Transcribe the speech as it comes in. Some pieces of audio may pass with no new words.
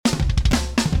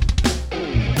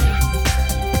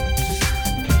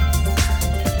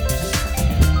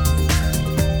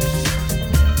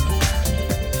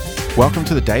Welcome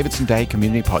to the Davidson Day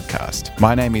Community Podcast.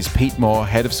 My name is Pete Moore,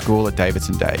 Head of School at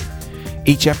Davidson Day.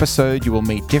 Each episode, you will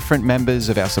meet different members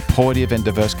of our supportive and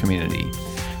diverse community.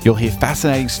 You'll hear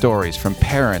fascinating stories from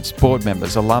parents, board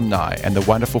members, alumni, and the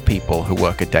wonderful people who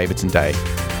work at Davidson Day.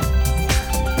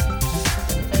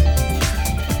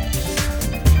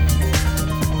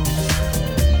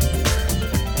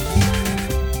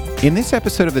 In this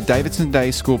episode of the Davidson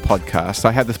Day School Podcast,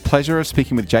 I had the pleasure of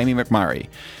speaking with Jamie McMurray.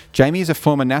 Jamie is a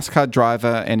former NASCAR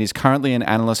driver and is currently an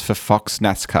analyst for Fox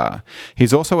NASCAR.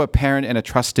 He's also a parent and a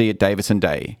trustee at Davidson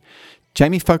Day.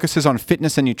 Jamie focuses on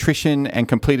fitness and nutrition and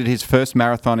completed his first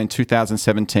marathon in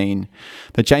 2017.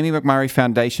 The Jamie McMurray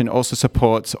Foundation also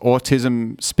supports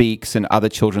Autism Speaks and other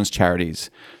children's charities.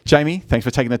 Jamie, thanks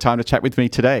for taking the time to chat with me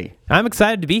today. I'm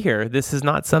excited to be here. This is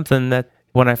not something that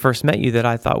when I first met you that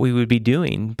I thought we would be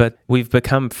doing, but we've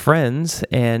become friends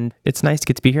and it's nice to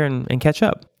get to be here and catch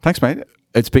up. Thanks, mate.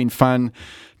 It's been fun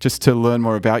just to learn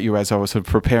more about you as I was sort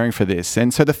of preparing for this.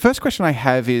 And so the first question I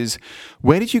have is,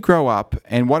 where did you grow up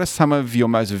and what are some of your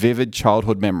most vivid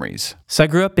childhood memories? So I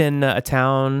grew up in a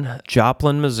town,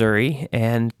 Joplin, Missouri.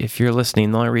 And if you're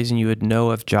listening, the only reason you would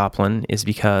know of Joplin is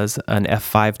because an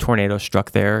F5 tornado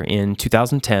struck there in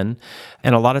 2010.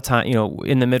 And a lot of time,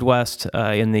 in the Midwest,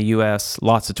 in the U.S.,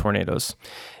 lots of tornadoes.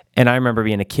 And I remember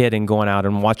being a kid and going out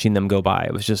and watching them go by.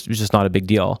 It was just not a big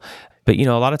deal. But, a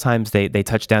lot of times they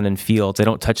touch down in fields. They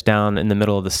don't touch down in the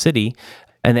middle of the city.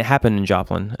 And it happened in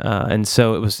Joplin. And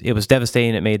so it was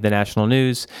devastating. It made the national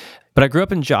news. But I grew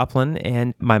up in Joplin,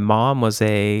 and my mom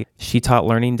she taught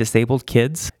learning disabled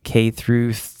kids, K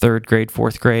through third grade,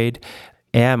 fourth grade.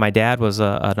 And my dad was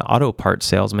an auto parts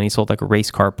salesman. He sold like race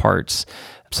car parts.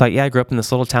 So I grew up in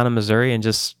this little town in Missouri and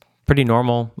just pretty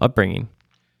normal upbringing.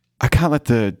 I can't let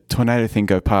the tornado thing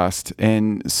go past.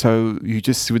 And so you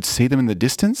just would see them in the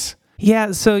distance?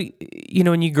 Yeah, so,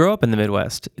 when you grow up in the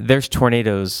Midwest, there's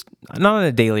tornadoes, not on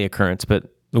a daily occurrence, but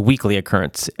a weekly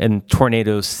occurrence, and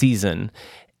tornado season.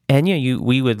 And,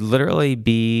 we would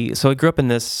literally so I grew up in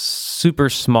this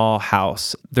super small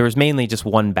house. There was mainly just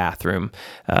one bathroom,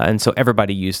 and so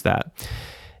everybody used that.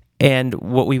 And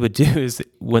what we would do is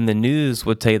when the news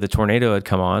would tell you the tornado had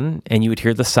come on, and you would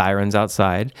hear the sirens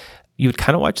outside, you would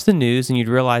kind of watch the news and you'd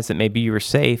realize that maybe you were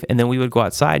safe. And then we would go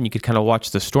outside and you could kind of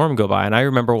watch the storm go by. And I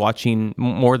remember watching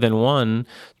more than one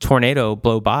tornado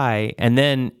blow by. And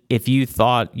then if you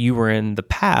thought you were in the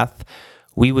path,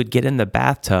 we would get in the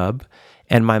bathtub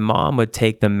and my mom would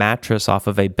take the mattress off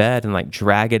of a bed and like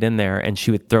drag it in there and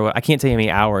she would throw it. I can't tell you how many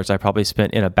hours I probably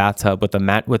spent in a bathtub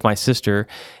with my sister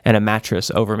and a mattress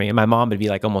over me. And my mom would be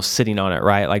like almost sitting on it,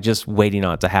 right? Like just waiting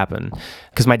on it to happen.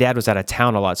 Because my dad was out of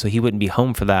town a lot, so he wouldn't be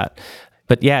home for that.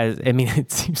 But yeah, I mean, it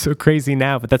seems so crazy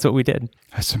now, but that's what we did.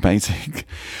 That's amazing.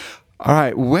 All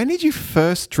right. When did you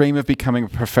first dream of becoming a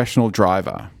professional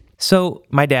driver? So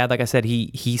my dad, like I said,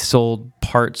 he sold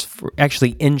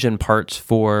engine parts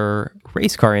for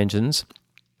race car engines,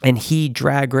 and he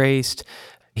drag raced.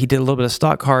 He did a little bit of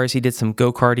stock cars. He did some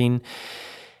go-karting.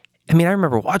 I mean, I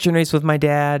remember watching race with my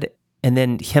dad, and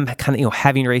then him kind of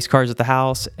having race cars at the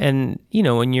house. And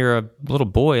when you're a little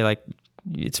boy, like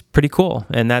it's pretty cool.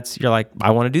 And you're like,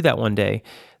 I want to do that one day.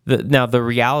 Now the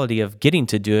reality of getting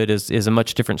to do it is a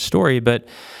much different story, but.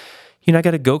 I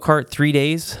got a go-kart 3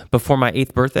 days before my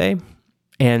 8th birthday,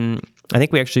 and I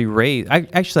think we actually raced.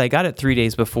 I got it 3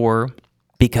 days before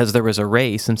because there was a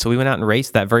race, and so we went out and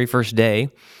raced that very first day.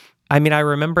 I mean, I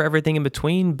remember everything in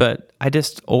between, but I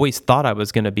just always thought I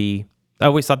always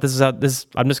thought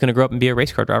I'm just going to grow up and be a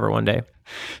race car driver one day.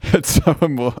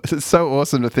 It's so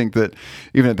awesome to think that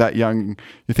even at that young,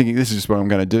 you're thinking this is just what I'm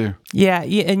going to do. Yeah,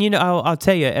 and I'll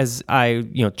tell you, as I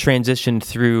transitioned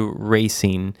through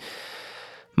racing.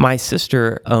 My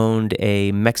sister owned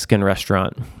a Mexican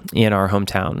restaurant in our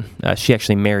hometown. She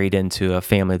actually married into a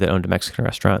family that owned a Mexican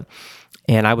restaurant,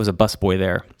 and I was a busboy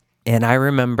there. And I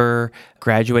remember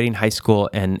graduating high school,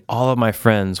 and all of my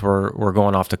friends were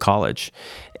going off to college,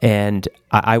 and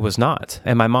I was not.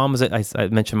 And my mom I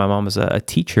mentioned my mom was a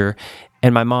teacher,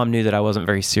 and my mom knew that I wasn't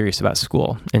very serious about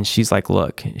school. And she's like,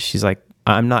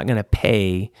 I'm not going to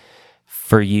pay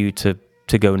for you to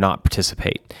go not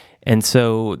participate. And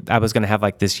so I was going to have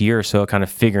like this year or so kind of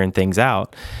figuring things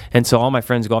out. And so all my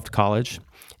friends go off to college,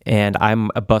 and I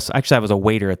was a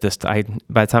waiter at this time.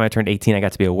 By the time I turned 18, I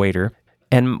got to be a waiter.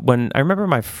 And when I remember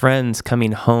my friends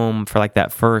coming home for like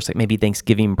that first, like maybe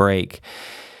Thanksgiving break,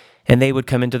 and they would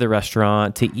come into the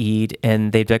restaurant to eat,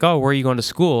 and they'd be like, "Oh, where are you going to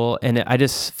school?" And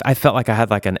I felt like I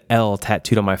had like an L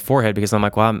tattooed on my forehead because I'm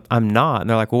like, "Well, I'm not." And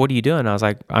they're like, "Well, what are you doing?" And I was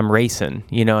like, "I'm racing,"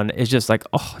 and it's just like,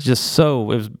 it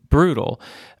was brutal,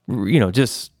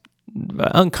 just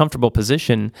uncomfortable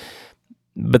position.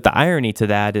 But the irony to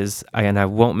that is, and I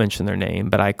won't mention their name,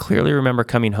 but I clearly remember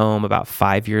coming home about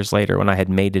 5 years later when I had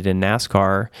made it in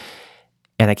NASCAR,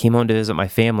 and I came home to visit my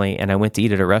family, and I went to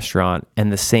eat at a restaurant,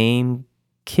 and the same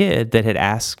kid that had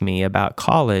asked me about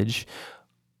college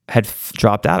had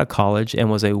dropped out of college and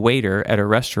was a waiter at a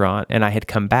restaurant, and I had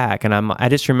come back, and I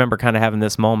just remember kind of having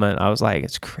this moment. I was like,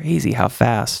 it's crazy how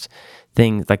fast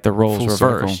things like the roles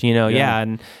reversed, you know? Yeah.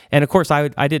 And of course I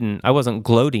wasn't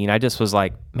gloating. I just was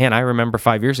like, man, I remember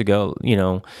 5 years ago, you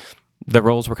know, the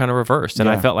roles were kind of reversed, and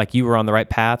I felt like you were on the right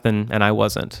path and I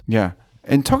wasn't. Yeah.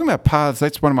 And talking about paths,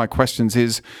 that's one of my questions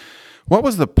is, what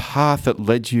was the path that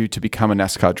led you to become a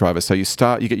NASCAR driver? So you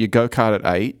get your go-kart at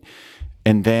 8,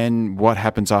 and then what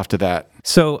happens after that?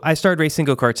 So I started racing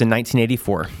go-karts in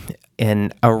 1984,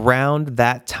 and around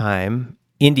that time,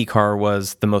 IndyCar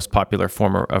was the most popular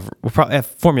form of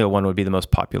Formula One would be the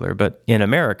most popular, but in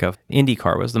America,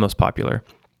 IndyCar was the most popular.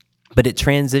 But it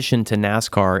transitioned to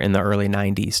NASCAR in the early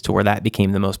 90s to where that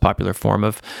became the most popular form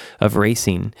of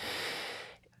racing.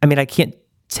 I mean, I can't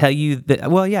tell you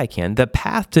that. Well, yeah, I can. The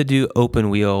path to do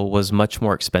open wheel was much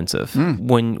more expensive.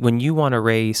 When you want to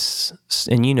race,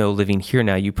 and you know, living here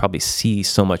now, you probably see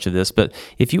so much of this. But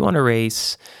if you want to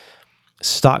race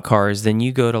stock cars, then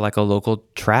you go to like a local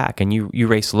track and you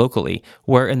race locally.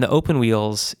 Where in the open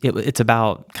wheels, it's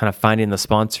about kind of finding the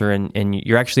sponsor, and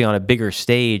you're actually on a bigger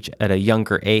stage at a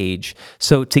younger age.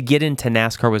 So to get into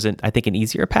NASCAR was, I think, an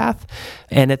easier path.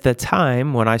 And at the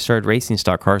time when I started racing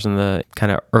stock cars in the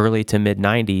kind of early to mid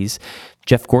 90s,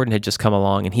 Jeff Gordon had just come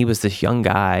along, and he was this young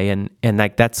guy, and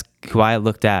like that's who I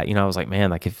looked at. You know, I was like, man,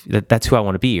 like if that's who I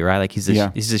want to be, right? Like he's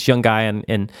this young guy,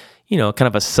 and you know, kind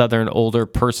of a Southern older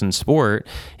person sport,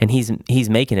 and he's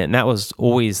making it. And that was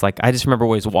always like, I just remember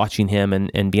always watching him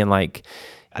and being like,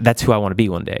 that's who I want to be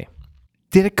one day.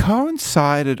 Did it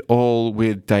coincide at all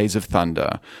with Days of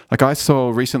Thunder? Like I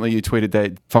saw recently you tweeted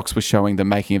that Fox was showing the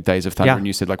making of Days of Thunder, and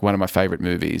you said like one of my favorite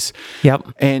movies. Yep.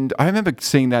 And I remember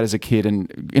seeing that as a kid,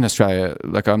 and in Australia,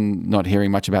 like I'm not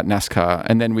hearing much about NASCAR.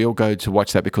 And then we all go to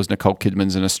watch that because Nicole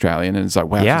Kidman's an Australian, and it's like,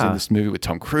 wow, she's in this movie with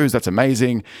Tom Cruise. That's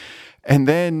amazing. And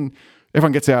then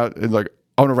everyone gets out and like,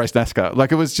 I want to race NASCAR.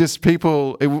 Like it was just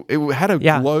people, it had a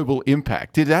global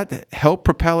impact. Did that help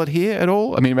propel it here at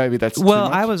all? I mean, maybe that's too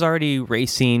much. I was already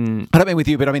racing. I don't mean with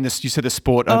you, but I mean, you said the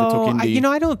sport overtook Indy.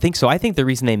 I don't think so. I think the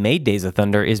reason they made Days of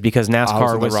Thunder is because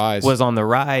NASCAR was on the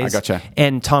rise. I gotcha.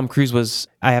 And Tom Cruise was,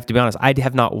 I have to be honest, I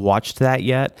have not watched that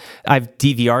yet. I've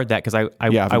DVR'd that because I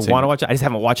want to watch it. I just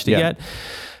haven't watched it yet.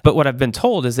 But what I've been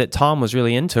told is that Tom was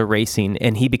really into racing,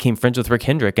 and he became friends with Rick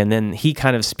Hendrick, and then he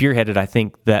kind of spearheaded, I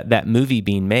think, that movie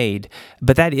being made.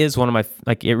 But that is one of my,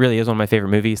 like, it really is one of my favorite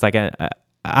movies. Like,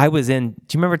 I was in,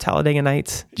 do you remember Talladega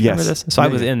Nights? Do you remember this? So I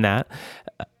was in that.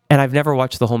 And I've never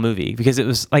watched the whole movie because it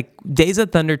was like Days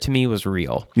of Thunder to me was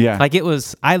real. Yeah. Like it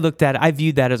was, I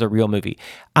viewed that as a real movie.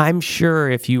 I'm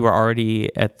sure if you were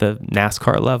already at the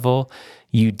NASCAR level,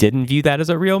 you didn't view that as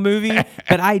a real movie,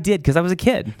 but I did because I was a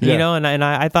kid, you know, and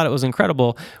I thought it was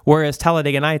incredible. Whereas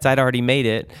Talladega Nights, I'd already made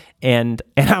it, and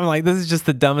I'm like, this is just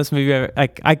the dumbest movie ever.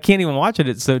 I can't even watch it.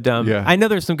 It's so dumb. Yeah. I know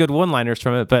there's some good one-liners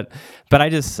from it, but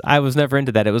I was never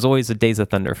into that. It was always a Days of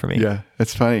Thunder for me. Yeah,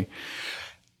 that's funny.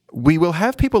 We will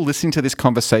have people listening to this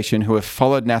conversation who have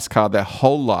followed NASCAR their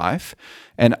whole life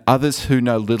and others who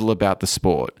know little about the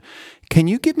sport. Can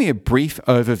you give me a brief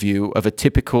overview of a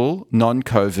typical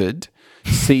non-COVID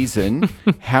season?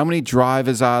 How many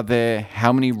drivers are there?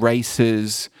 How many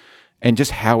races? And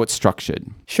just how it's structured?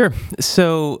 Sure.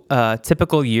 So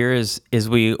typical year is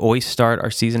we always start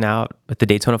our season out at the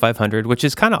Daytona 500, which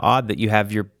is kind of odd that you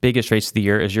have your biggest race of the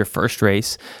year as your first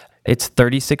race. It's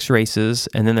 36 races,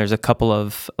 and then there's a couple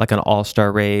of, like an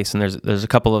all-star race, and there's a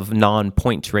couple of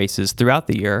non-points races throughout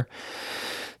the year.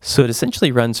 So it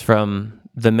essentially runs from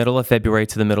the middle of February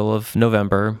to the middle of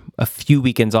November, a few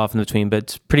weekends off in between, but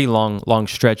it's a pretty long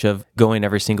stretch of going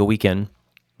every single weekend.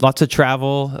 Lots of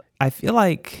travel. I feel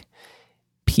like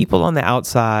people on the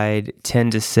outside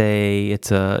tend to say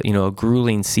it's a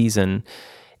grueling season.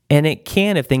 And it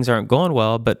can if things aren't going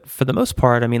well, but for the most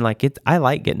part, I mean, I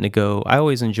like getting to go. I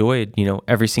always enjoyed,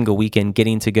 every single weekend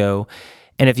getting to go.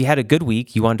 And if you had a good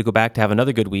week, you wanted to go back to have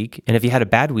another good week. And if you had a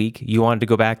bad week, you wanted to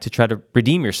go back to try to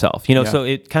redeem yourself, so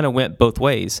it kind of went both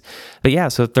ways. But yeah,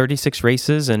 so 36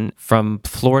 races, and from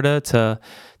Florida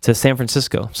to San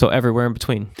Francisco, so everywhere in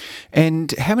between.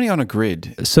 And how many on a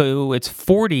grid? So it's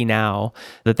 40 now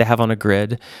that they have on a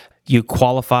grid. You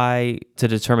qualify to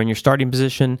determine your starting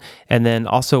position, and then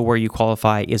also where you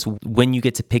qualify is when you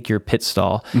get to pick your pit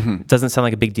stall. Mm-hmm. It doesn't sound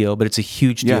like a big deal, but it's a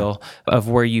huge deal of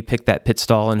where you pick that pit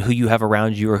stall and who you have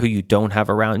around you or who you don't have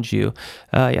around you.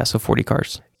 So 40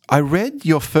 cars. I read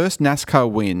your first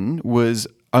NASCAR win was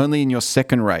only in your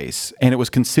second race, and it was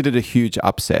considered a huge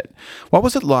upset. What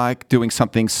was it like doing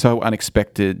something so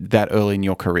unexpected that early in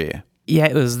your career? Yeah,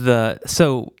 it was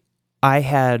so I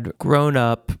had grown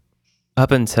up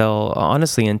until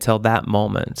that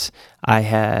moment. I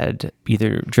had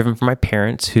either driven for my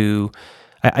parents who,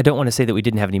 I don't want to say that we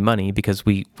didn't have any money because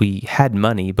we had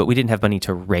money, but we didn't have money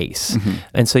to race.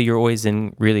 And so you're always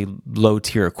in really low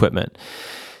tier equipment.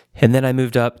 And then I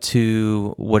moved up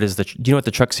to do you know what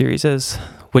the Truck Series is?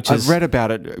 I've read about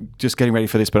it, just getting ready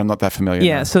for this, but I'm not that familiar.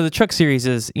 Yeah, so the Truck Series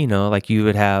is, like you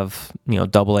would have, AA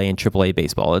and AAA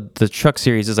baseball. The Truck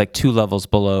Series is like 2 levels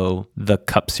below the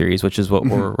Cup Series, which is what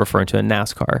we're referring to in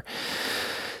NASCAR.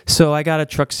 So I got a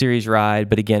Truck Series ride,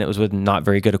 but again, it was with not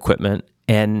very good equipment.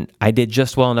 And I did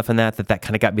just well enough in that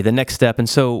kind of got me the next step. And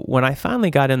so when I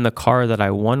finally got in the car that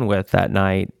I won with that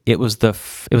night, it was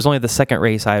only the second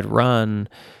race I had run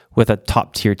with a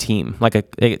top tier team, like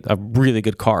a really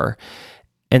good car.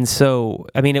 And so,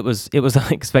 I mean, it was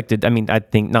unexpected. I mean, I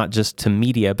think not just to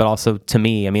media, but also to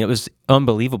me. I mean, it was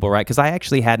unbelievable, right? Because I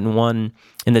actually hadn't won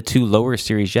in the 2 lower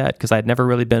series yet because I'd never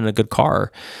really been in a good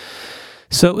car.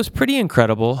 So it was pretty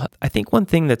incredible. I think one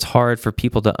thing that's hard for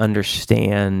people to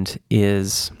understand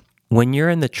is when you're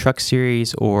in the Truck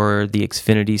Series or the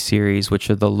Xfinity Series, which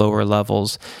are the lower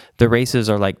levels, the races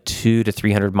are like 200 to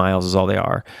 300 miles is all they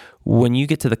are. When you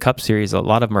get to the Cup Series, a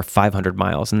lot of them are 500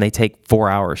 miles and they take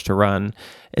 4 hours to run.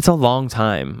 It's a long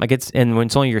time. And when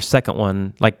it's only your second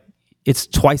one, like it's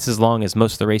twice as long as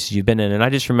most of the races you've been in. And I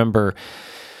just remember,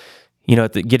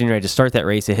 getting ready to start that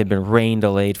race, it had been rain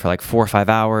delayed for like 4 or 5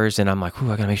 hours. And I'm like, I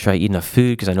gotta make sure I eat enough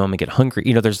food because I know I'm gonna get hungry.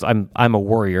 I'm a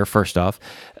warrior first off.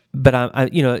 But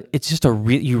it's just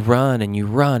you run and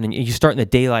you start in the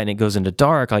daylight and it goes into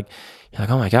dark. Like, you're like,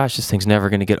 oh my gosh, this thing's never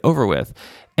going to get over with.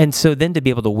 And so then to be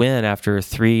able to win after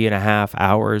 3.5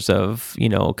 hours of,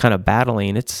 kind of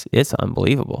battling, it's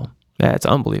unbelievable. Yeah, it's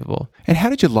unbelievable. And how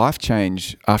did your life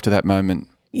change after that moment?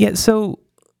 Yeah, so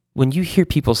when you hear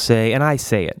people say, and I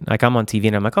say it, like I'm on TV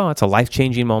and I'm like, oh, it's a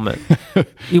life-changing moment.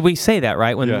 We say that,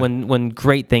 right? When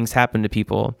great things happen to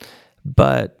people,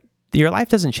 but your life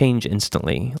doesn't change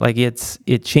instantly. Like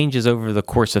it changes over the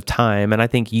course of time, and I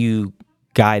think you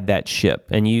guide that ship,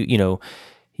 and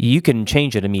you can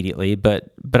change it immediately,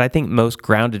 but I think most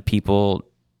grounded people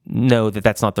know that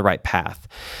that's not the right path.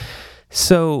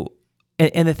 So,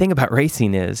 and the thing about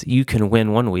racing is you can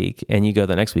win one week and you go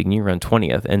the next week and you run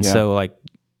 20th, and so like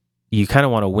you kind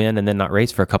of want to win and then not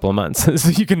race for a couple of months so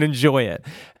you can enjoy it.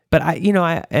 But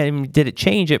did it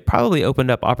change? It probably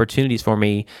opened up opportunities for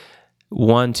me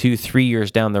 1, 2, 3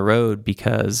 years down the road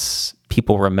because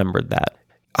people remembered that.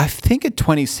 I think at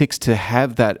 26 to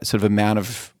have that sort of amount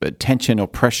of tension or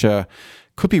pressure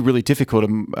could be really difficult.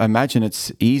 I imagine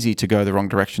it's easy to go the wrong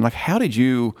direction. Like, how did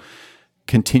you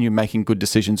continue making good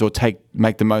decisions or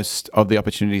make the most of the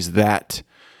opportunities that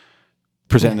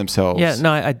present themselves? Yeah,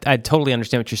 no, I totally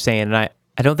understand what you're saying. And I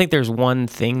don't think there's one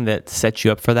thing that sets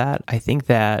you up for that. I think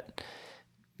that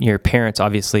your parents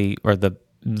obviously are the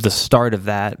start of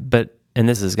that, but, and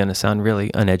this is going to sound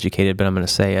really uneducated, but I'm going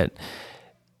to say it.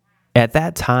 At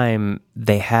that time,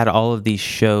 they had all of these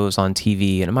shows on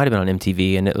TV, and it might have been on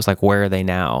MTV, and it was like, Where Are They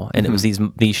Now? And it was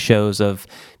these shows of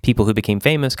people who became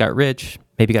famous, got rich,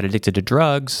 maybe got addicted to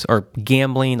drugs or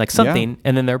gambling, like something,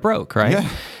 and then they're broke, right? Yeah.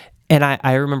 And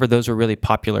I remember those were really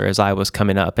popular as I was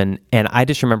coming up, and I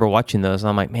just remember watching those, and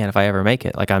I'm like, man, if I ever make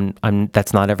it, like I'm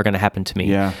that's not ever going to happen to me.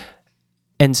 Yeah.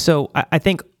 And so I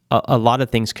think a lot of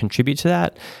things contribute to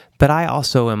that, but I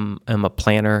also am a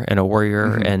planner and a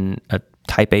warrior and a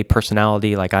type A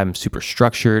personality. Like I'm super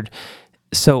structured.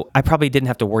 So I probably didn't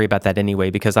have to worry about that anyway,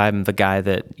 because I'm the guy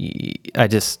that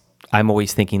I'm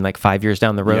always thinking like 5 years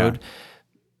down the road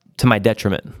to my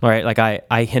detriment, right? Like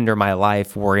I hinder my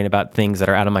life worrying about things that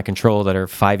are out of my control that are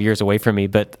 5 years away from me.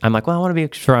 But I'm like, well, I want to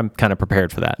be sure I'm kind of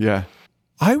prepared for that. Yeah.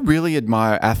 I really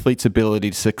admire athletes'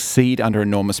 ability to succeed under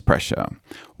enormous pressure.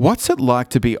 What's it like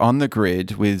to be on the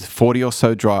grid with 40 or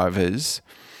so drivers,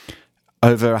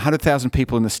 over 100,000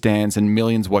 people in the stands and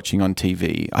millions watching on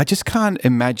TV? I just can't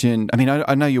imagine. I mean,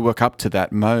 I know you work up to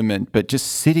that moment, but just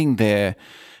sitting there,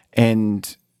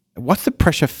 and what's the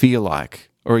pressure feel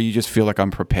like? Or you just feel like I'm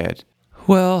prepared?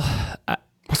 Well,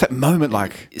 what's that moment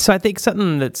like? So I think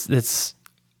something that's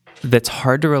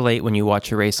hard to relate when you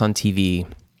watch a race on TV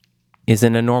is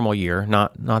in a normal year,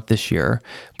 not this year,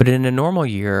 but in a normal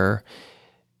year,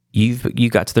 you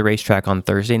got to the racetrack on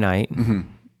Thursday night.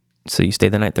 So you stayed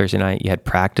the night Thursday night, you had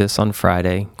practice on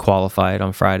Friday, qualified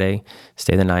on Friday,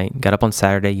 stayed the night, got up on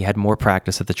Saturday, you had more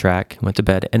practice at the track, went to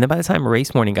bed. And then by the time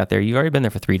race morning got there, you've already been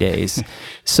there for 3 days.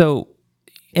 So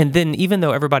And then even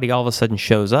though everybody all of a sudden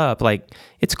shows up, like,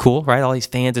 it's cool, right? All these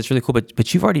fans, it's really cool,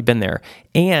 but you've already been there.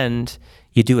 And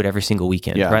you do it every single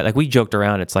weekend, right? Like, we joked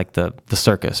around, it's like the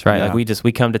circus, right? Like,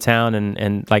 we come to town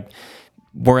and like,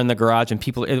 we're in the garage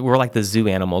and we're like the zoo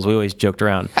animals. We always joked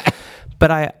around.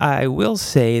 But I will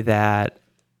say that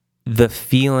the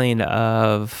feeling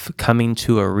of coming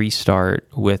to a restart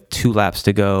with 2 laps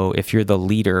to go, if you're the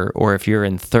leader or if you're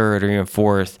in third or you're in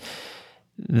fourth,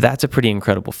 that's a pretty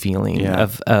incredible feeling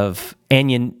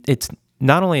it's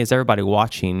not only is everybody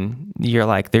watching, you're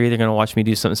like, they're either going to watch me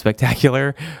do something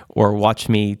spectacular or watch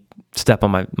me step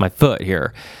on my foot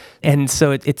here. And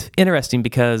so it's interesting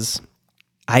because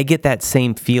I get that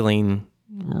same feeling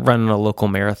running a local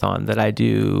marathon that I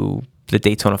do the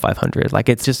Daytona 500. Like,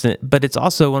 it's just, but it's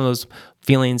also one of those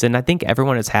feelings, and I think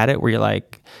everyone has had it, where you're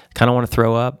like, kind of want to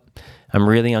throw up. I'm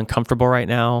really uncomfortable right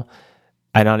now.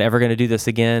 I'm not ever going to do this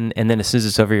again. And then as soon as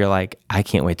it's over, you're like, I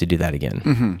can't wait to do that again.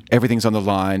 Mm-hmm. Everything's on the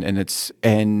line,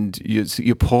 and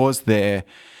you pause there.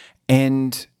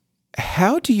 And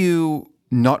how do you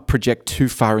not project too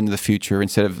far into the future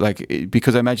instead of, like,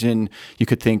 because I imagine you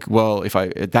could think, well, if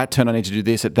at that turn I need to do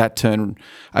this, at that turn,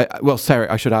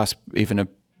 Sarah, I should ask even a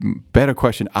better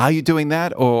question. Are you doing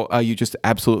that, or are you just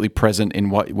absolutely present in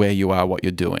where you are, what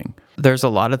you're doing? There's a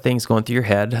lot of things going through your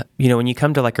head. When you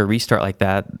come to like a restart like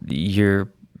that, the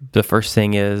first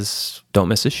thing is, don't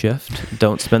miss a shift.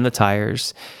 Don't spin the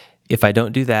tires. If I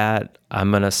don't do that, I'm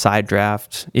going to side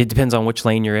draft. It depends on which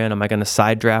lane you're in. Am I going to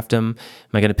side draft them?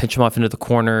 Am I going to pinch them off into the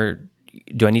corner?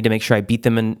 Do I need to make sure I beat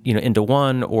them into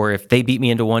one? Or if they beat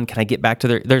me into one, can I get back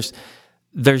to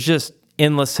there's just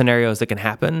endless scenarios that can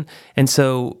happen. And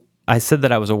so I said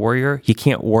that I was a warrior. You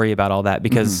can't worry about all that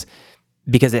because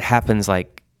it happens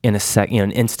like in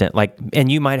an instant. Like,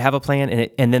 and you might have a plan,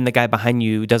 and then the guy behind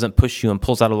you doesn't push you and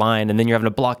pulls out a line, and then you're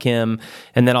having to block him,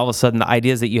 and then all of a sudden the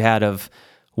ideas that you had of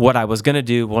what I was going to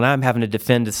do, well, now I'm having to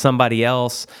defend to somebody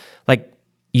else. Like,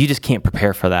 you just can't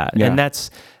prepare for that. Yeah. And that's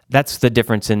the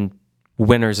difference in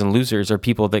winners and losers, or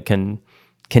people that can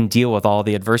deal with all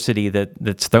the adversity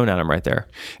that's thrown at them right there.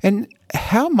 And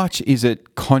how much is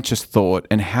it conscious thought,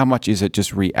 and how much is it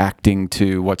just reacting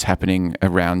to what's happening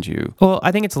around you? Well,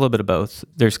 I think it's a little bit of both.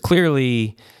 There's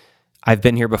clearly, I've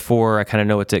been here before, I kind of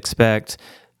know what to expect.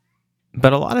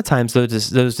 But a lot of times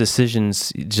those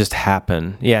decisions just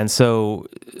happen. Yeah, and so,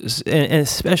 and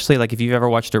especially like if you've ever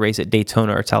watched a race at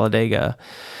Daytona or Talladega,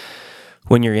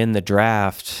 when you're in the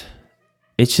draft,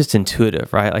 it's just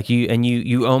intuitive, right? Like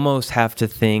you almost have to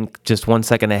think just 1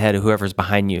 second ahead of whoever's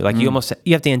behind you. Like you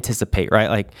have to anticipate, right?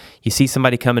 Like you see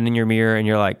somebody coming in your mirror and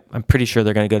you're like, I'm pretty sure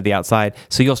they're going to go to the outside.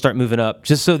 So you'll start moving up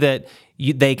just so that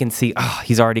they can see,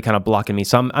 he's already kind of blocking me.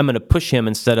 So I'm going to push him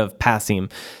instead of passing him.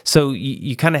 So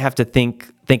you kind of have to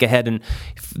think ahead. And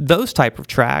those type of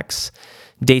tracks,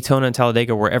 Daytona and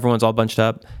Talladega, where everyone's all bunched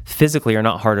up, physically are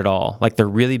not hard at all. Like they're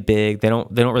really big. They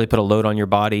don't really put a load on your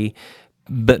body.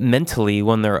 But mentally,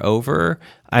 when they're over,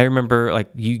 I remember like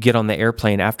you get on the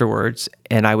airplane afterwards,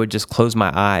 and I would just close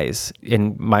my eyes.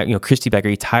 And Christy Beck, are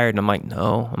you tired? And I'm like,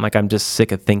 no. I'm just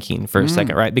sick of thinking for a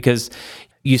second, right? Because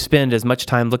you spend as much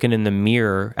time looking in the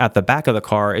mirror at the back of the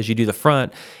car as you do the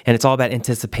front, and it's all about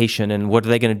anticipation and what are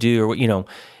they going to do, or what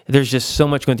there's just so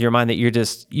much going through your mind that you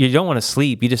don't want to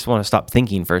sleep. You just want to stop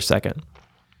thinking for a second.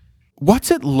 What's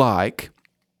it like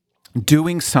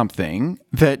doing something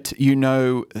that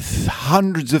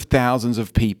hundreds of thousands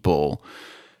of people,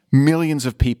 millions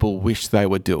of people wish they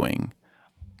were doing?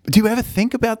 Do you ever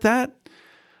think about that?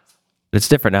 It's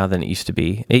different now than it used to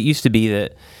be. It used to be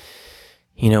that,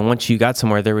 once you got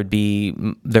somewhere,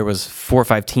 there was 4 or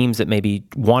 5 teams that maybe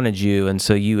wanted you, and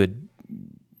so you would,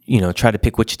 try to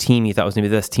pick which team you thought was going to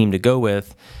be the best team to go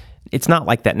with. It's not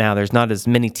like that now. There's not as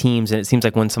many teams, and it seems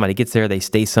like when somebody gets there, they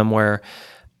stay somewhere.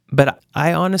 But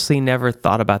I honestly never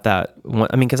thought about that.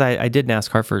 Because I did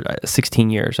NASCAR for 16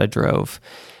 years. I drove.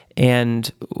 And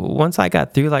once I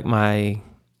got through like my,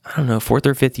 4th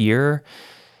or 5th year,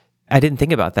 I didn't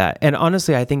think about that. And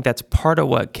honestly, I think that's part of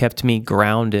what kept me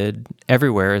grounded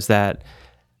everywhere, is that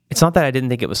it's not that I didn't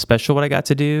think it was special what I got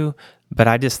to do, but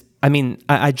I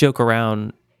joke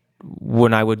around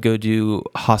when I would go do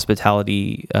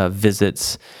hospitality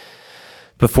visits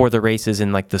before the races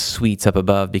in like the suites up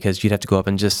above, because you'd have to go up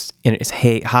and just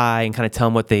say hi and kind of tell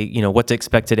them what what to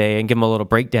expect today and give them a little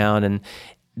breakdown.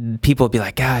 And people would be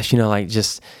like, gosh,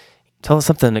 just tell us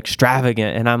something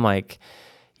extravagant. And I'm like,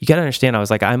 you got to understand, I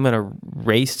was like, I'm going to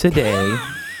race today.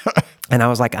 And I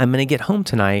was like, I'm going to get home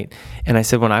tonight. And I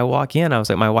said, when I walk in, I was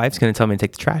like, my wife's going to tell me to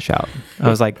take the trash out. I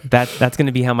was like, that's going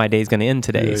to be how my day is going to end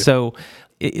today. Yeah. So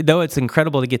though it's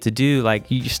incredible to get to do, like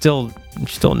you're still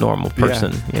a normal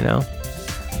person,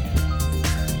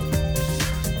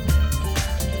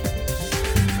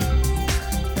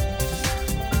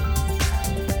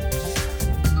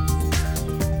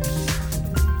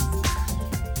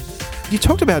 You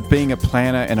talked about being a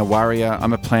planner and a worrier.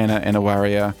 I'm a planner and a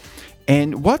worrier.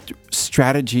 And what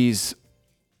strategies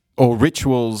or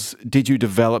rituals did you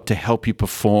develop to help you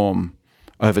perform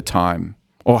over time,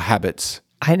 or habits?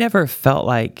 I never felt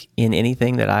like in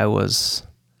anything that I was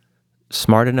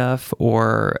smart enough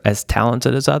or as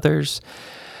talented as others.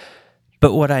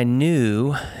 But what I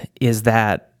knew is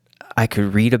that I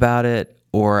could read about it,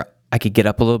 or I could get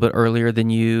up a little bit earlier than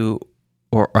you,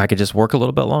 or I could just work a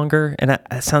little bit longer. And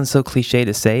that sounds so cliche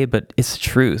to say, but it's the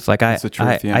truth. Like It's the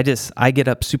truth, yeah. I get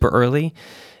up super early,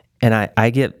 and I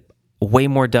get way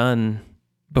more done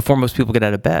before most people get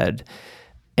out of bed.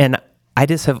 And I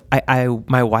just have,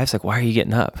 my wife's like, why are you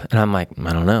getting up? And I'm like,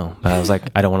 I don't know. But I was like,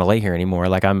 I don't want to lay here anymore.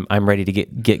 Like I'm ready to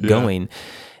get going.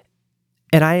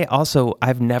 And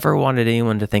I've never wanted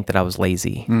anyone to think that I was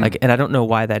lazy. Like, and I don't know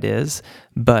why that is,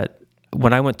 but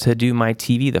when I went to do my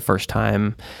TV the first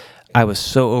time, I was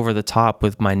so over the top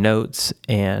with my notes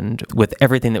and with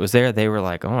everything that was there. They were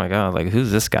like, oh my God, like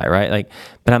who's this guy, right? Like,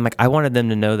 but I'm like, I wanted them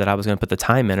to know that I was going to put the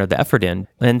time in or the effort in.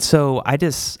 And so I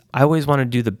always want to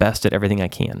do the best at everything I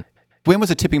can. When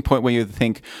was a tipping point where you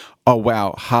think, oh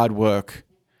wow, hard work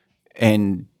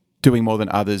and doing more than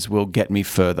others will get me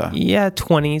further? Yeah,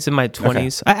 20s, in my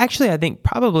 20s. Okay. I think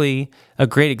probably a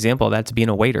great example of that's being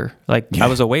a waiter. Like I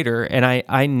was a waiter, and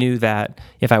I knew that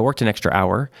if I worked an extra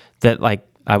hour, that like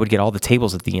I would get all the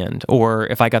tables at the end. Or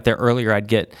if I got there earlier, I'd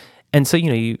get, and so,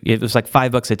 it was like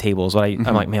 $5 a table. So I'm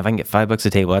like, man, if I can get $5 a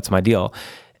table, that's my deal.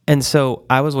 And so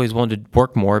I was always willing to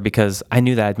work more because I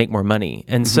knew that I'd make more money.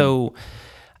 And so,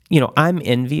 I'm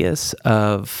envious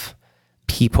of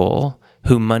people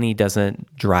who money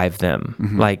doesn't drive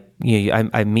them. Like,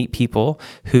 I meet people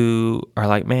who are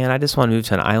like, man, I just want to move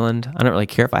to an island. I don't really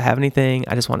care if I have anything.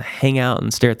 I just want to hang out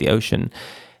and stare at the ocean.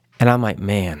 And I'm like,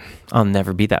 man, I'll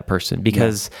never be that person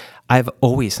because I've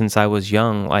always, since I was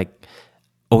young, like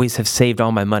always have saved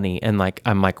all my money. And like,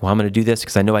 I'm like, well, I'm going to do this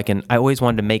because I know I can. I always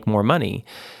wanted to make more money.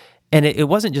 And it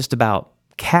wasn't just about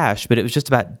cash, but it was just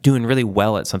about doing really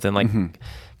well at something. Like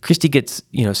Christy gets,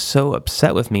 so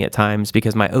upset with me at times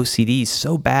because my OCD is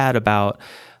so bad about,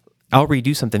 I'll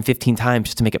redo something 15 times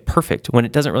just to make it perfect when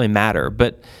it doesn't really matter,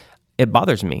 but it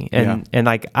bothers me. And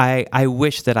like, I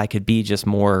wish that I could be just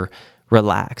more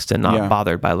relaxed and not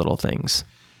bothered by little things.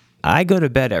 I go to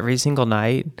bed every single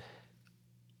night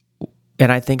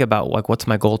and I think about like, what's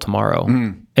my goal tomorrow?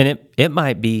 And it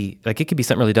might be like, it could be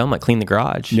something really dumb, like clean the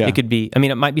garage. It could be,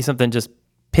 it might be something just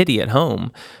petty at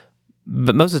home,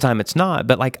 but most of the time it's not.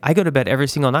 But like, I go to bed every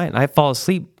single night and I fall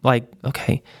asleep like,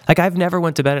 okay, like I've never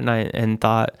went to bed at night and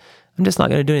thought, I'm just not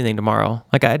going to do anything tomorrow.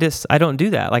 Like I don't do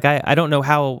that. Like I don't know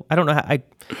how, I don't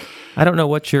know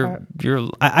what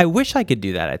I wish I could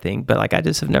do that, I think, but like I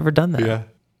just have never done that. Yeah.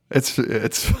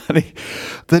 It's funny.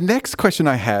 The next question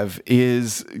I have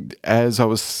is, as I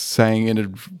was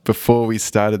saying before we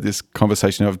started this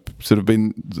conversation, I've sort of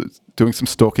been doing some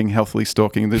stalking, healthily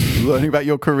stalking, learning about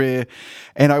your career.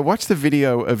 And I watched the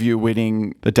video of you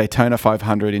winning the Daytona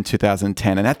 500 in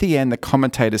 2010. And at the end, the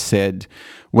commentator said,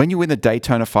 when you win the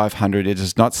Daytona 500, it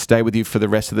does not stay with you for the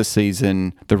rest of the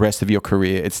season, the rest of your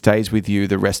career. It stays with you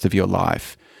the rest of your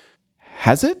life.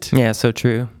 Has it? Yeah, so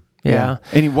true. Yeah.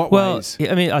 And in what ways?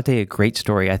 I'll tell you a great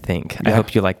story, I think. I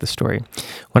hope you like the story.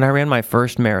 When I ran my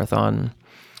first marathon,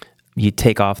 you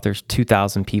take off, there's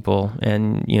 2,000 people,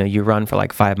 and you run for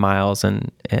like 5 miles,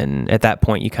 and at that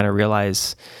point you kind of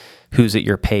realize who's at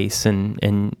your pace,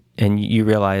 and you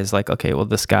realize like, okay, well,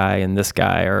 this guy and this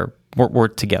guy we're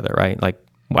together, right? Like,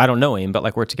 I don't know him, but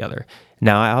like we're together.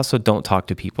 Now, I also don't talk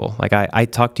to people. Like I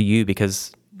talk to you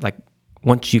because like,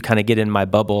 once you kind of get in my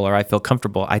bubble or I feel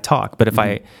comfortable, I talk. But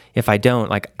if I don't,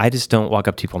 like, I just don't walk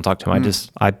up to people and talk to them.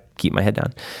 I keep my head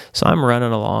down. So I'm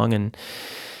running along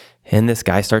and this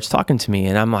guy starts talking to me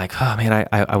and I'm like, oh man,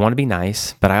 I want to be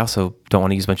nice, but I also don't want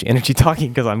to use a bunch of energy talking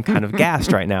because I'm kind of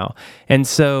gassed right now. And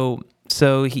so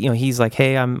he, he's like,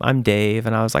 hey, I'm Dave.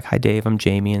 And I was like, hi Dave, I'm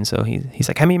Jamie. And so he's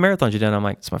like, how many marathons you done? I'm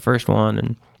like, it's my first one.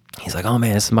 And he's like, oh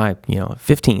man, this is my,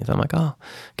 15th. I'm like, oh,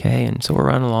 okay. And so we're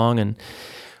running along and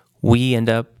we end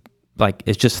up like,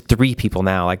 it's just 3 people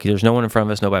now. Like there's no one in front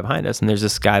of us, nobody behind us. And there's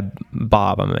this guy,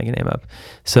 Bob, I'm making a name up.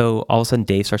 So all of a sudden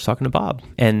Dave starts talking to Bob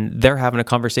and they're having a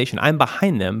conversation. I'm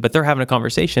behind them, but they're having a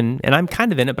conversation and I'm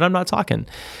kind of in it, but I'm not talking.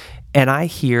 And I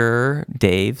hear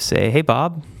Dave say, hey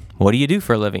Bob, what do you do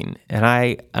for a living? And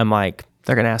I'm like,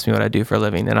 they're going to ask me what I do for a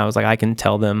living. And I was like, I can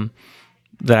tell them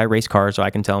that I race cars, or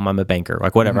I can tell them I'm a banker,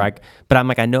 like whatever. But I'm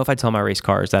like, I know if I tell them I race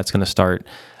cars, that's going to start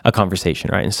a conversation,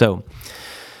 right? And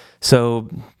so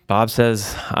Bob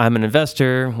says, I'm an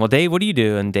investor. Well, Dave, what do you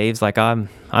do? And Dave's like, I'm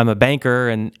a banker.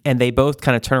 And they both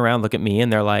kind of turn around, look at me,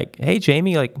 and they're like, hey,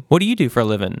 Jamie, like, what do you do for a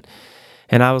living?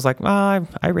 And I was like, I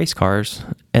race cars.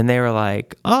 And they were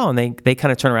like, oh, and they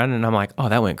kind of turn around and I'm like, oh,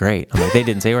 that went great. I'm like, they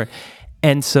didn't say a word.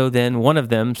 And so then one of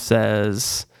them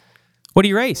says, what do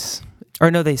you race? Or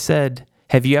no, they said,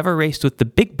 have you ever raced with the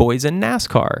big boys in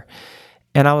NASCAR?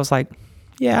 And I was like,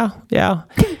 yeah.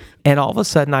 And all of a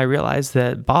sudden I realized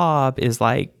that Bob is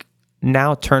like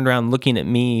now turned around looking at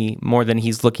me more than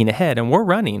he's looking ahead. And we're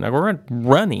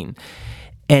running.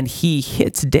 And he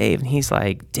hits Dave and he's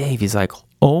like,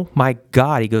 oh my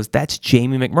God. He goes, that's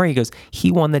Jamie McMurray. He goes,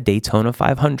 he won the Daytona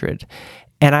 500.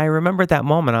 And I remember at that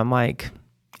moment, I'm like,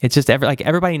 it's just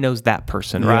everybody knows that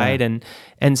person, right?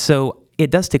 And so it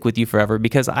does stick with you forever,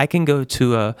 because I can go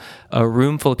to a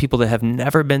room full of people that have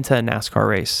never been to a NASCAR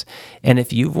race. And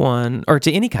if you've won, or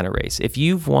to any kind of race, if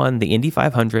you've won the Indy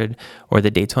 500 or the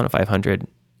Daytona 500,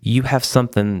 you have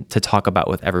something to talk about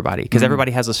with everybody, because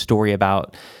everybody has a story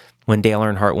about when Dale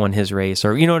Earnhardt won his race,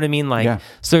 or you know what I mean?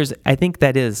 So I think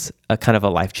that is a kind of a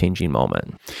life-changing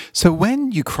moment. So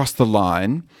when you cross the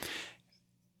line,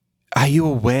 are you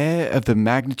aware of the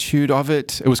magnitude of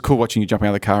it? It was cool watching you jumping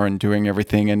out of the car and doing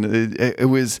everything. And it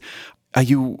was, are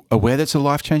you aware that's a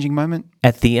life-changing moment?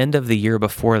 At the end of the year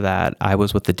before that, I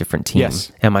was with a different team,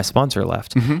 and my sponsor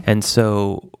left. And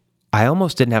so I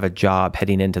almost didn't have a job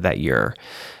heading into that year.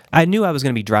 I knew I was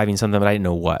going to be driving something, but I didn't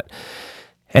know what.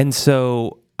 And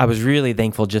so I was really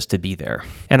thankful just to be there.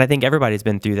 And I think everybody's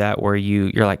been through that, where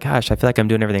you're like, gosh, I feel like I'm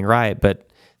doing everything right, but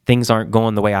things aren't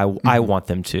going the way I want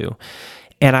them to.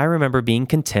 And I remember being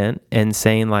content and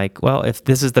saying like, well, if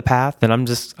this is the path, then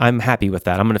I'm happy with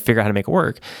that. I'm going to figure out how to make it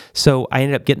work. So I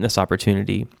ended up getting this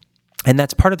opportunity. And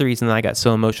that's part of the reason that I got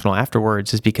so emotional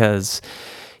afterwards, is because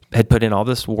I had put in all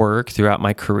this work throughout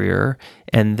my career.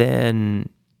 And then,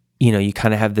 you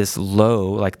kind of have this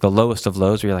low, like the lowest of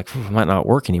lows, where you're like, I might not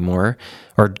work anymore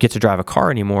or get to drive a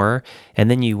car anymore. And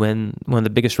then you win one of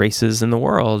the biggest races in the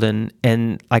world.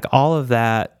 And like all of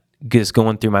that just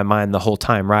going through my mind the whole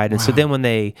time, right? And so then when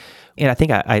and I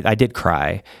think I did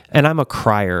cry, and I'm a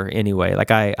crier anyway. Like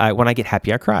I when I get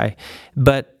happy, I cry.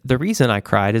 But the reason I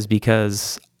cried is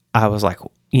because I was like,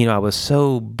 I was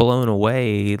so blown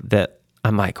away that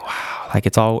I'm like, wow, like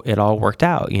it all worked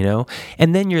out,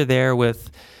 And then you're there with,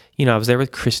 I was there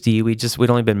with Christy. We'd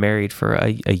only been married for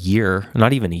a year,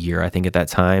 not even a year, I think, at that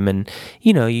time. And,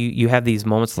 you have these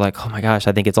moments like, oh my gosh,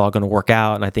 I think it's all going to work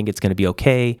out, and I think it's going to be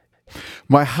okay.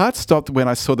 My heart stopped when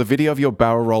I saw the video of your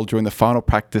barrel roll during the final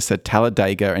practice at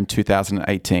Talladega in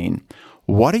 2018.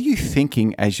 What are you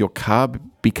thinking as your car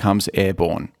becomes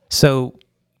airborne? So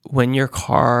when your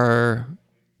car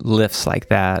lifts like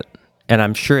that, and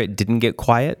I'm sure it didn't get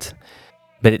quiet,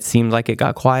 but it seemed like it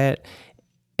got quiet.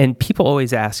 And people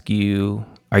always ask you,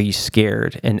 are you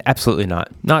scared? And absolutely not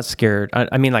scared.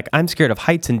 I mean, like, I'm scared of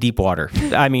heights and deep water.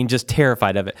 I mean, just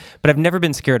terrified of it. But I've never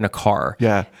been scared in a car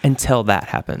until that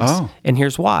happens. Oh. And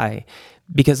here's why.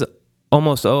 Because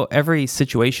almost every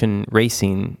situation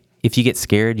racing, if you get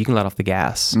scared, you can let off the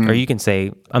gas. Or you can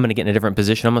say, I'm going to get in a different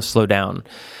position. I'm going to slow down.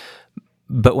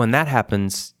 But when that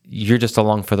happens, you're just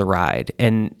along for the ride.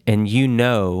 And you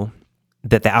know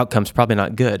that the outcome's probably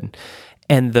not good.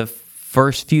 And the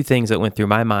first few things that went through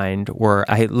my mind were,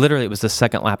 it was the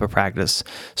second lap of practice.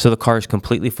 So the car is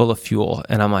completely full of fuel.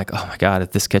 And I'm like, oh my God,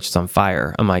 if this catches on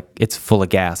fire, I'm like, it's full of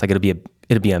gas. Like it'll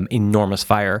be an enormous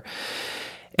fire.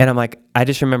 And I'm like, I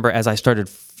just remember as I started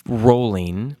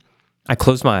rolling, I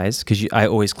closed my eyes, because I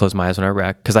always close my eyes when I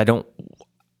wreck, because I don't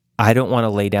want to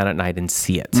lay down at night and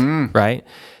see it. Right.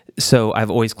 So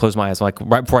I've always closed my eyes. Like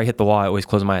right before I hit the wall, I always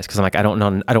close my eyes, because I'm like, I don't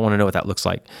want to know what that looks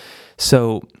like.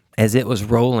 So as it was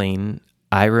rolling,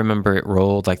 I remember it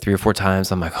rolled like 3 or 4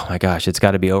 times. I'm like, oh my gosh, it's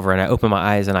got to be over. And I opened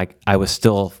my eyes, and I was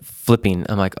still flipping.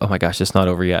 I'm like, oh my gosh, it's not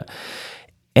over yet.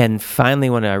 And finally,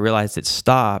 when I realized it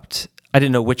stopped, I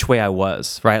didn't know which way I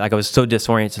was, right? Like I was so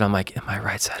disoriented. I'm like, am I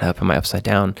right side up? Am I upside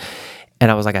down?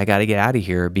 And I was like, I got to get out of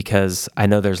here, because I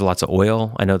know there's lots of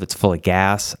oil. I know that's full of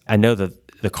gas. I know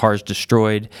that the car's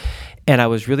destroyed. And I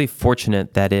was really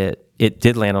fortunate that it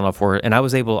did land on all four. And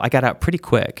I got out pretty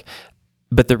quick.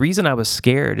 But the reason I was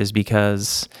scared is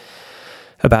because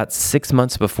about 6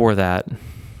 months before that,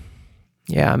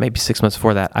 maybe 6 months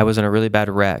before that, I was in a really bad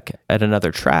wreck at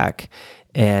another track,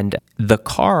 and the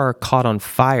car caught on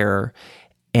fire.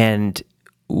 And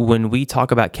when we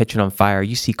talk about catching on fire,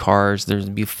 you see cars, there's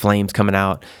be flames coming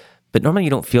out, but normally you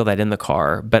don't feel that in the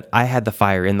car. But I had the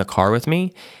fire in the car with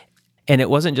me, and it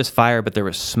wasn't just fire, but there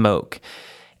was smoke.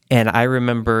 And I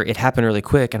remember it happened really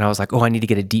quick, and I was like, oh, I need to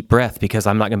get a deep breath, because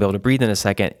I'm not going to be able to breathe in a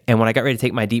second. And when I got ready to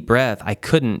take my deep breath, I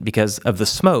couldn't, because of the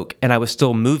smoke, and I was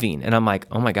still moving. And I'm like,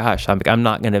 oh my gosh,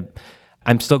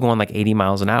 I'm still going like 80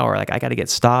 miles an hour. Like I got to get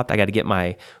stopped. I got to get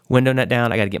my window net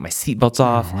down. I got to get my seatbelts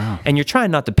off. wow. And you're trying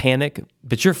not to panic,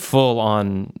 but you're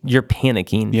you're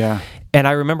panicking. Yeah. And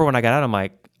I remember when I got out, I'm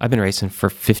like, I've been racing for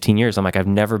 15 years. I'm like, I've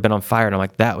never been on fire. And I'm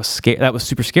like, that was scary. That was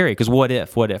super scary. Because what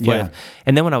if? Yeah.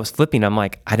 And then when I was flipping, I'm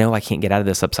like, I know I can't get out of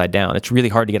this upside down. It's really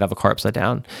hard to get out of a car upside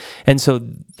down. And so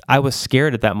I was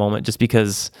scared at that moment just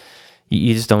because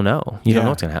you just don't know. You don't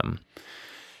know what's going to happen.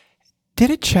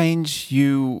 Did it change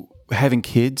you having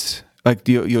kids? Like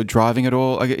you're driving at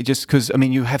all? Like just because, I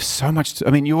mean, you have so much,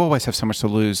 you always have so much to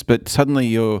lose, but suddenly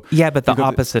you're... Yeah, but the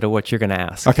opposite of what you're going to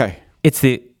ask. Okay.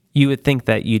 You would think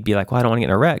that you'd be like, well, I don't want to get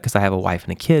in a wreck because I have a wife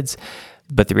and kids.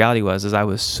 But the reality was I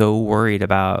was so worried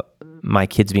about my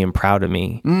kids being proud of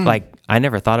me. Like I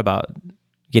never thought about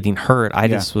getting hurt. I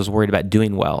just was worried about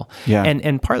doing well. Yeah.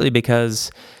 And partly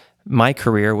because my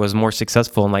career was more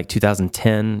successful in like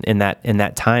 2010 in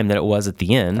that time than it was at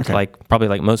the end, probably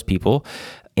like most people.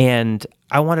 And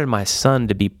I wanted my son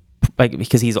to be like,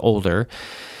 because he's older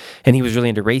and he was really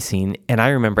into racing. And I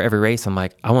remember every race, I'm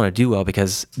like, I want to do well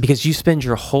because you spend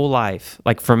your whole life,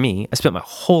 like for me, I spent my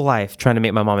whole life trying to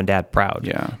make my mom and dad proud.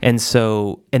 Yeah. And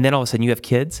then all of a sudden you have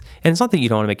kids, and it's not that you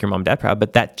don't want to make your mom and dad proud,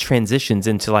 but that transitions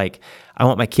into like, I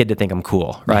want my kid to think I'm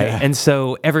cool, right? Yeah. And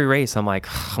so every race, I'm like,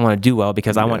 I want to do well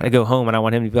because I want to go home and I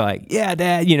want him to be like, yeah,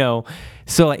 Dad,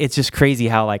 So it's just crazy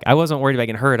how like I wasn't worried about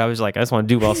getting hurt. I was like, I just want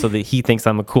to do well so that he thinks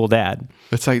I'm a cool dad.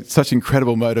 It's like such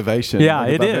incredible motivation. Yeah,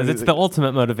 it is. It's the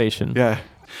ultimate motivation. Yeah.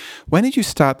 When did you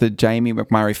start the Jamie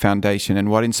McMurray Foundation,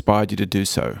 and what inspired you to do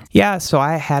so? Yeah, so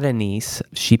I had a niece.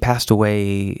 She passed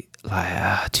away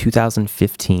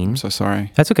 2015. I'm so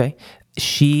sorry. That's okay.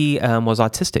 She was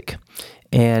autistic,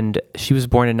 and she was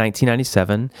born in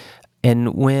 1997.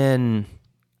 And when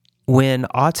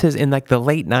autism, in like the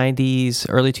late 90s,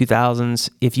 early 2000s,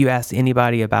 if you asked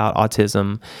anybody about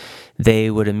autism, they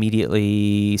would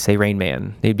immediately say Rain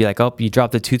Man. They'd be like, oh, you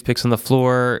dropped the toothpicks on the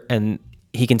floor and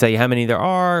he can tell you how many there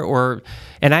are.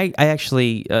 And I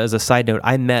actually, as a side note,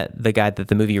 I met the guy that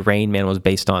the movie Rain Man was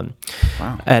based on.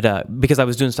 Wow. Because I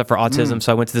was doing stuff for autism.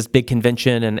 So I went to this big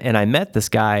convention and I met this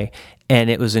guy, and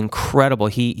it was incredible.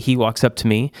 He walks up to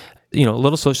me, a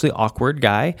little socially awkward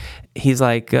guy. He's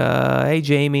like, hey,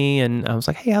 Jamie. And I was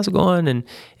like, hey, how's it going? And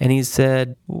he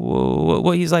said,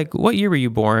 he's like, what year were you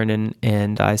born?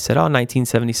 And I said,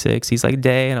 1976. He's like,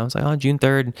 day. And I was like, June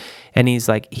 3rd. And he's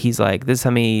like, this is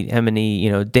how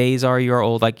many, days are you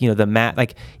old? Like, the math,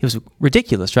 like it was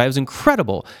ridiculous, right? It was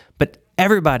incredible. But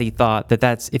everybody thought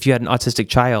that's, if you had an autistic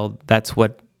child, that's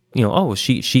what,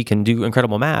 she can do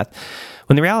incredible math.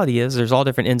 When the reality is there's all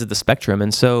different ends of the spectrum.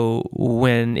 And so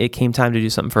when it came time to do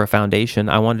something for a foundation,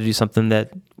 I wanted to do something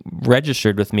that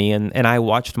registered with me. And I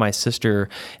watched my sister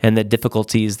and the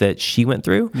difficulties that she went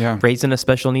through raising a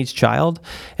special needs child.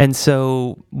 And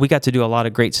so we got to do a lot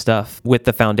of great stuff with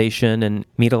the foundation and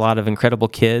meet a lot of incredible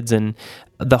kids. And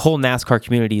the whole NASCAR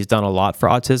community has done a lot for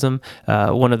autism.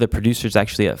 One of the producers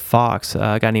actually at Fox,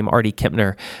 a guy named Artie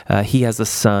Kempner, he has a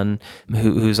son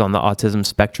who's on the autism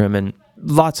spectrum, and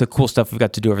lots of cool stuff we've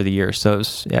got to do over the years. So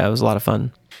it was a lot of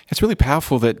fun. It's really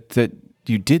powerful that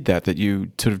you did that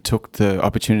you sort of took the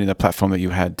opportunity, the platform that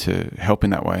you had to help in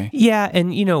that way. Yeah,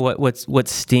 and you know what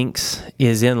stinks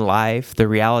is in life, the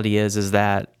reality is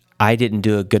that I didn't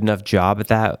do a good enough job at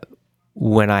that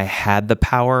when I had the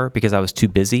power because I was too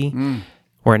busy.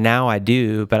 Where now I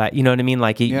do, but you know what I mean?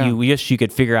 Like you wish you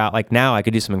could figure out, like now I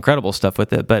could do some incredible stuff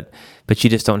with it, but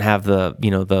you just don't have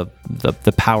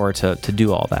the power to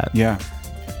do all that. Yeah.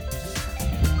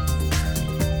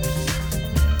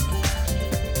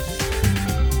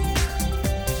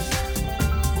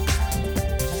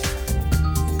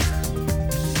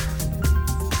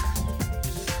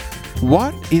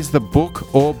 What is the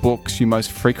book or books you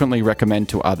most frequently recommend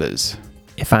to others?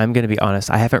 If I'm going to be honest,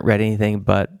 I haven't read anything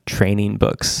but training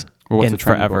books in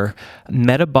forever.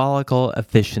 Metabolical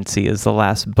Efficiency is the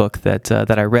last book that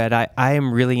I read. I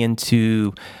am really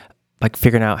into like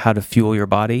figuring out how to fuel your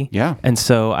body. Yeah. And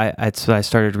so I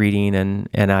started reading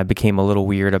and I became a little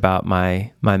weird about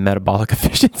my metabolic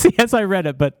efficiency as I read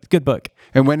it, but good book.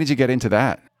 And when did you get into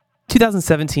that?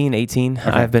 2017, 18. Okay.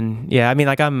 I've been,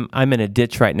 I'm in a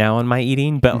ditch right now on my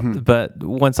eating, but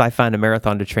once I find a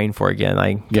marathon to train for again,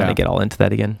 I kind of get all into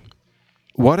that again.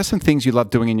 What are some things you love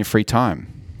doing in your free time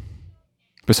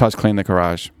besides cleaning the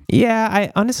garage? Yeah,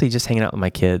 I honestly just hanging out with my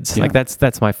kids. Yeah. Like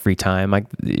that's my free time. Like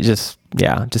just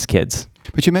kids.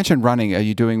 But you mentioned running. Are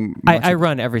you doing? I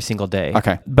run every single day.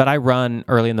 Okay. But I run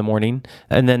early in the morning,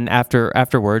 and then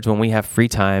afterwards, when we have free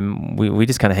time, we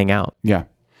just kind of hang out. Yeah.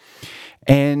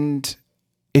 And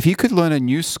if you could learn a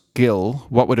new skill,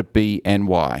 what would it be and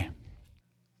why?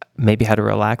 maybe how to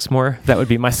relax more. That would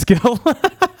be my skill.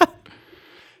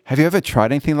 Have you ever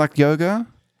tried anything like yoga?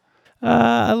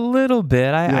 A little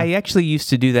bit. I actually used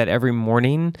to do that every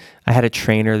morning. I had a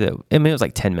trainer that, I mean, it was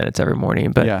like 10 minutes every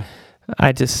morning, but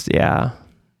I just,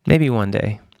 maybe one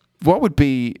day. What would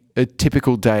be a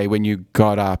typical day when you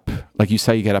got up? Like you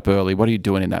say you get up early. What are you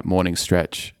doing in that morning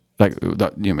stretch? Like,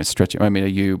 stretching. I mean, are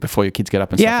you, before your kids get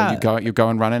up and stuff, you're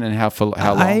going running, and how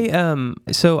long?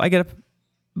 So I get up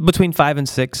between 5 and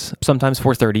 6, sometimes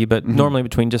 4:30, but normally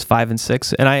between just 5 and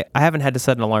 6. And I haven't had to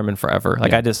set an alarm in forever.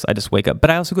 Like I just wake up.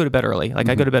 But I also go to bed early. Like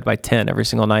I go to bed by 10 every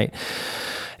single night.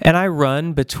 And I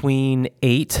run between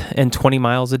 8 and 20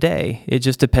 miles a day. It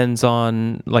just depends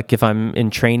on, like, if I'm in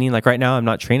training. Like right now, I'm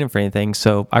not training for anything.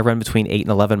 So I run between 8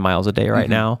 and 11 miles a day right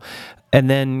now. And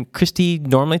then Christy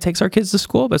normally takes our kids to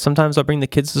school, but sometimes I'll bring the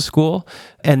kids to school.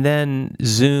 And then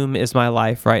Zoom is my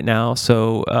life right now.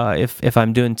 So if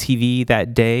I'm doing TV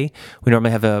that day, we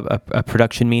normally have a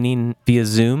production meeting via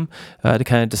Zoom to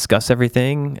kind of discuss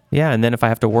everything. Yeah, and then if I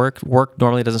have to work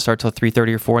normally doesn't start till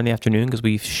 3:30 or 4 in the afternoon because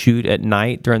we shoot at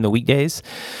night during the weekdays.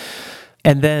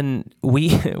 And then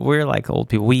we're like old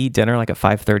people. We eat dinner like at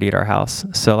 5:30 at our house.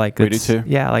 So like we do too.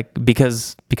 Yeah, like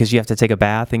because you have to take a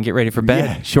bath and get ready for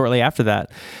bed shortly after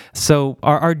that. So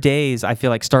our days, I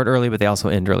feel like, start early, but they also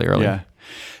end really early. Yeah.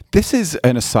 This is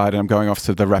an aside, and I'm going off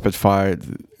to the rapid fire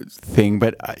thing,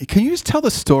 but can you just tell the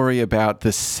story about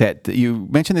the set? That you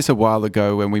mentioned this a while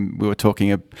ago when we were talking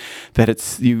that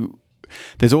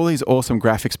there's all these awesome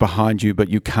graphics behind you, but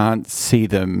you can't see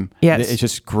them. Yeah, it's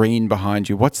just green behind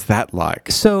you. What's that like?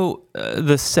 So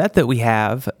the set that we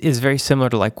have is very similar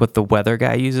to like what the weather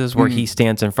guy uses, where he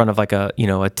stands in front of like a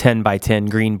 10 by 10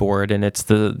 green board, and it's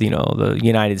the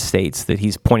United States that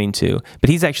he's pointing to. But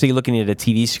he's actually looking at a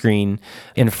TV screen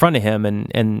in front of him,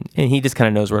 and he just kind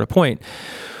of knows where to point.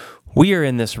 We are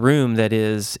in this room that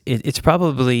it's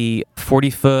probably 40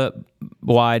 foot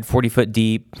wide, 40 foot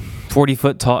deep, 40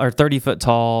 foot tall, or 30 foot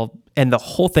tall. And the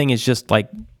whole thing is just like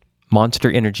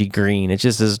Monster Energy green. It's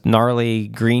just this gnarly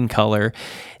green color.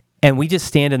 And we just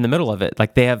stand in the middle of it.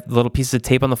 Like they have little pieces of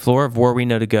tape on the floor of where we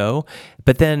know to go.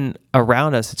 But then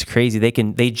around us, it's crazy.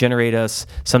 They generate us.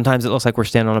 Sometimes it looks like we're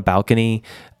standing on a balcony.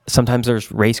 Sometimes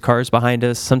there's race cars behind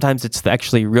us. Sometimes it's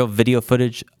actually real video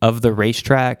footage of the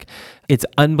racetrack. It's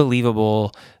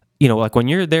unbelievable. Like when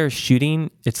you're there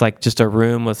shooting, it's like just a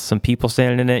room with some people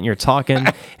standing in it and you're talking.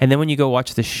 And then when you go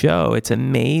watch the show, it's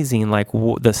amazing, like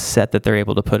the set that they're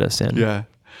able to put us in. Yeah.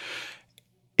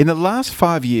 In the last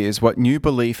 5 years, what new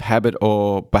belief, habit,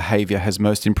 or behavior has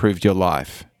most improved your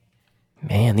life?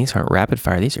 Man, these aren't rapid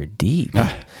fire. These are deep. Maybe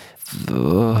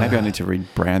I need to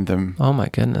rebrand them. Oh my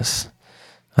goodness.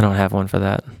 I don't have one for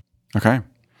that. Okay.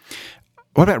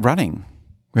 What about running?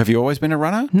 Have you always been a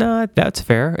runner? No, that's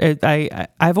fair.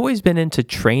 I've always been into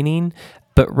training,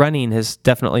 but running has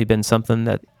definitely been something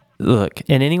that, look,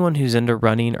 and anyone who's into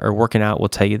running or working out will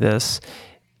tell you this,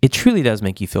 it truly does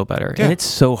make you feel better. Yeah. And it's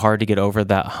so hard to get over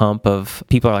that hump of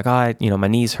people are like, my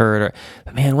knees hurt.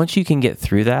 But man, once you can get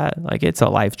through that, like it's a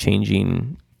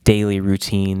life-changing daily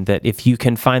routine that if you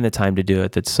can find the time to do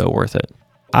it, that's so worth it.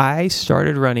 I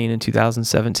started running in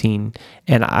 2017,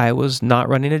 and I was not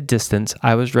running a distance.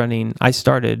 I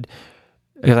started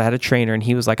because I had a trainer, and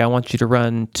he was like, I want you to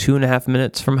run 2.5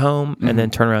 minutes from home and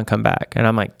then turn around, come back. And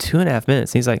I'm like, 2.5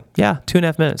 minutes? And he's like, yeah,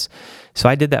 2.5 minutes. So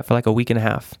I did that for like a week and a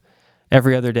half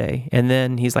every other day. And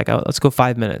then he's like, oh, let's go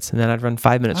 5 minutes. And then I'd run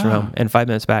 5 minutes from home and 5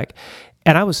 minutes back.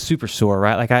 And I was super sore,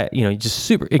 right? Like just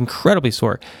super incredibly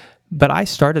sore. But I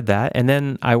started that, and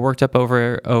then I worked up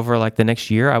over like the next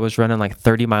year. I was running like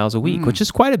 30 miles a week, which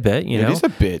is quite a bit, It is a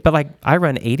bit. But like I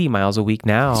run 80 miles a week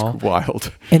now. It's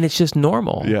wild. And it's just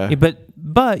normal. Yeah.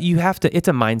 But you have to, it's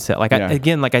a mindset. Like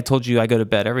like I told you, I go to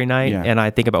bed every night and I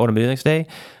think about what I'm doing the next day.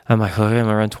 I'm like, okay, I'm going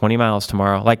to run 20 miles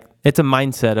tomorrow. Like it's a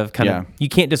mindset of kind of, you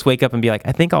can't just wake up and be like,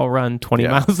 I think I'll run 20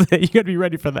 miles a day. You got to be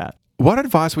ready for that. What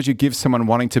advice would you give someone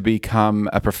wanting to become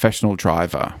a professional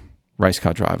driver, race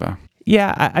car driver?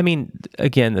 Yeah, I mean,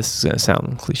 again, this is going to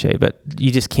sound cliche, but you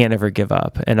just can't ever give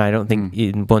up. And I don't think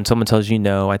when someone tells you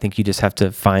no, I think you just have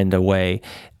to find a way.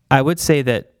 I would say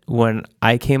that when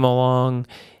I came along,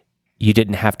 you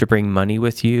didn't have to bring money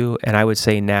with you. And I would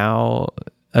say now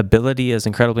ability is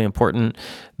incredibly important,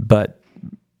 but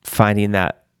finding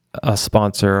that a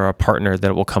sponsor or a partner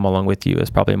that will come along with you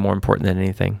is probably more important than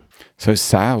anything. So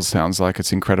sales sounds like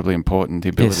it's incredibly important. The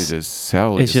ability to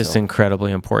sell. It's just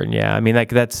incredibly important. Yeah. I mean, like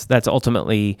that's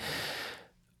ultimately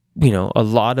a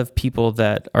lot of people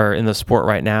that are in the sport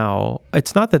right now,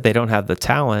 it's not that they don't have the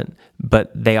talent,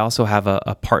 but they also have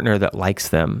a partner that likes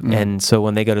them. And so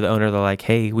when they go to the owner, they're like,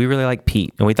 hey, we really like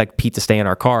Pete, and we'd like Pete to stay in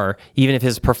our car. Even if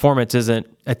his performance isn't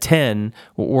a 10,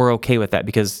 we're okay with that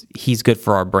because he's good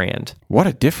for our brand. What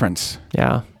a difference.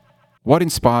 Yeah. What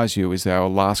inspires you is our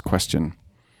last question.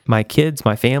 My kids,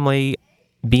 my family,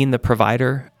 being the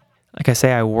provider. Like I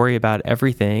say, I worry about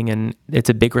everything, and it's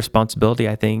a big responsibility,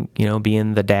 I think,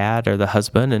 being the dad or the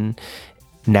husband and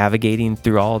navigating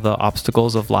through all the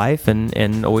obstacles of life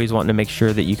and always wanting to make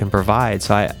sure that you can provide.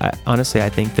 So I honestly, I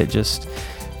think that just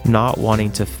not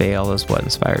wanting to fail is what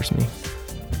inspires me.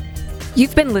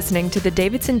 You've been listening to the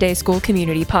Davidson Day School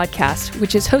Community Podcast,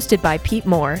 which is hosted by Pete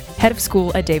Moore, head of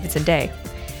school at Davidson Day.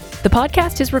 The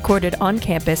podcast is recorded on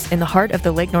campus in the heart of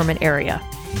the Lake Norman area.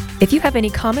 If you have any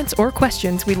comments or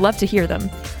questions, we'd love to hear them.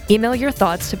 Email your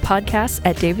thoughts to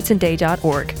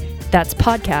podcasts@davidsonday.org. That's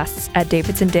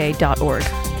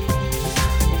podcasts@davidsonday.org.